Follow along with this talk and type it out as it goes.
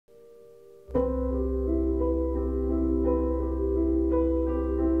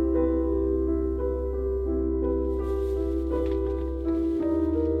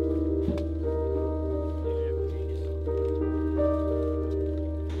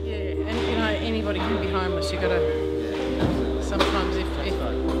you got to, sometimes if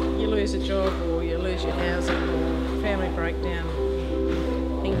you lose a job or you lose your housing or family breakdown,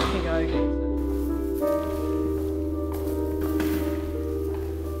 things can go.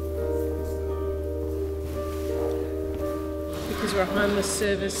 Because we're a homeless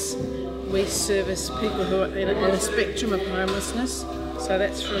service, we service people who are in a spectrum of homelessness. So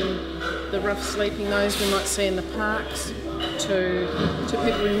that's from the rough sleeping, those we might see in the parks, to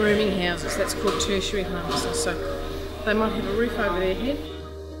people in rooming houses. That's called tertiary homelessness. So they might have a roof over their head,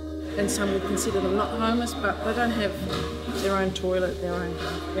 and some would consider them not homeless, but they don't have their own toilet, their own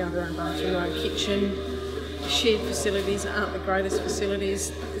bathroom, their own kitchen. Shared facilities aren't the greatest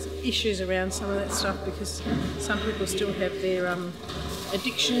facilities. There's issues around some of that stuff because some people still have their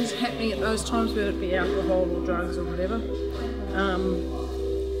addictions happening at those times, whether it be alcohol or drugs or whatever.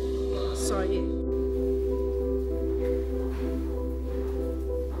 So yeah.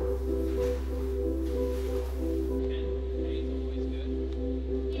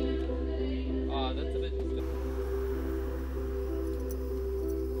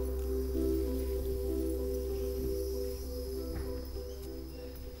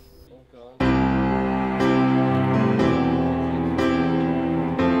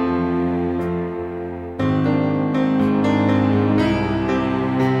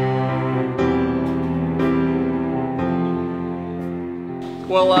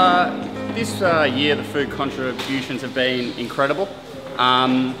 Well, this year the food contributions have been incredible.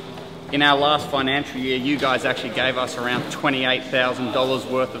 In our last financial year, you guys actually gave us around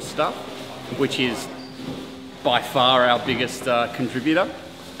 $28,000 worth of stuff, which is by far our biggest contributor.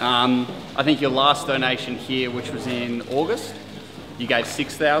 I think your last donation here, which was in August, you gave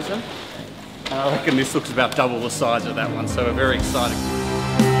 $6,000. I reckon this looks about double the size of that one, so we're very excited.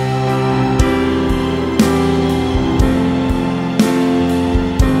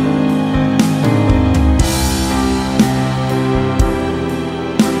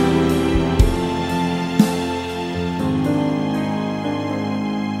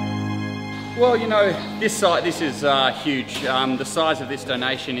 Well, you know, this is huge. The size of this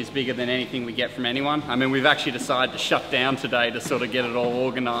donation is bigger than anything we get from anyone. I mean, we've actually decided to shut down today to sort of get it all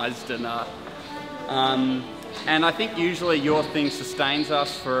organised, and I think usually your thing sustains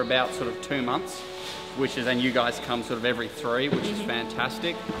us for about sort of 2 months, which is, and you guys come sort of every 3, which is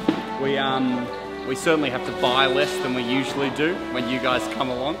fantastic. We certainly have to buy less than we usually do when you guys come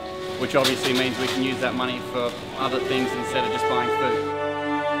along, which obviously means we can use that money for other things instead of just buying food.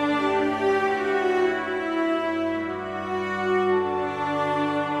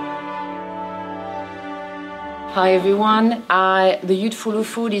 Hi everyone, the Youth Full of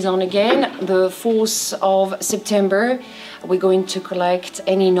Food is on again. The 4th of September, we're going to collect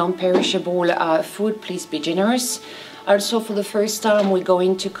any non-perishable food. Please be generous. Also, for the first time, we're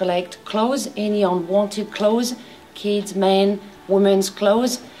going to collect clothes, any unwanted clothes, kids, men, women's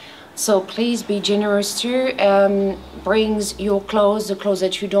clothes. So please be generous too. Brings your clothes, the clothes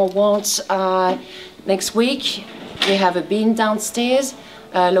that you don't want. Next week, we have a bin downstairs,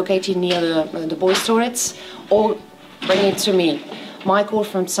 located near the boys' toilets, or bring it to me. Michael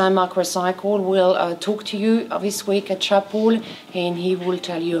from St. Mark Recycle will talk to you this week at chapel, and he will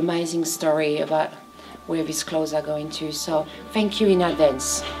tell you an amazing story about where these clothes are going to. So thank you in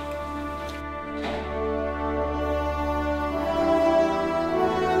advance.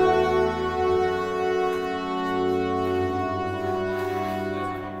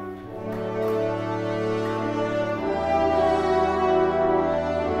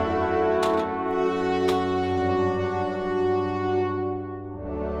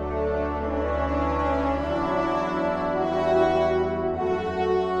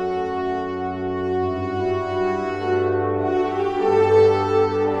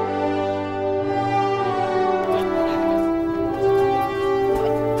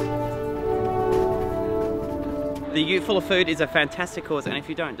 The Youth Full of Food is a fantastic cause, and if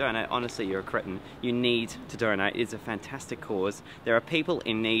you don't donate, honestly, you're a cretin. You need to donate. It is a fantastic cause. There are people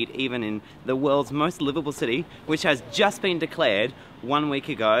in need, even in the world's most livable city, which has just been declared 1 week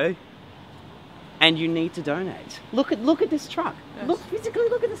ago, and you need to donate. Look at this truck. Yes. Physically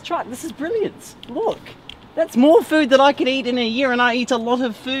look at this truck. This is brilliant. Look. That's more food than I could eat in a year, and I eat a lot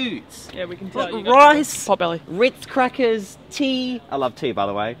of foods. Yeah, we can tell. Look, rice, potbelly, Ritz crackers, tea. I love tea, by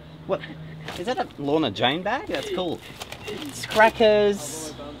the way. What? Is that a Lorna Jane bag? That's cool. It's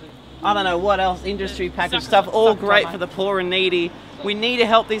crackers, I don't know what else, industry package stuff, all great for the poor and needy. We need to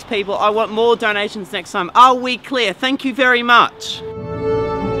help these people. I want more donations next time. Are we clear? Thank you very much.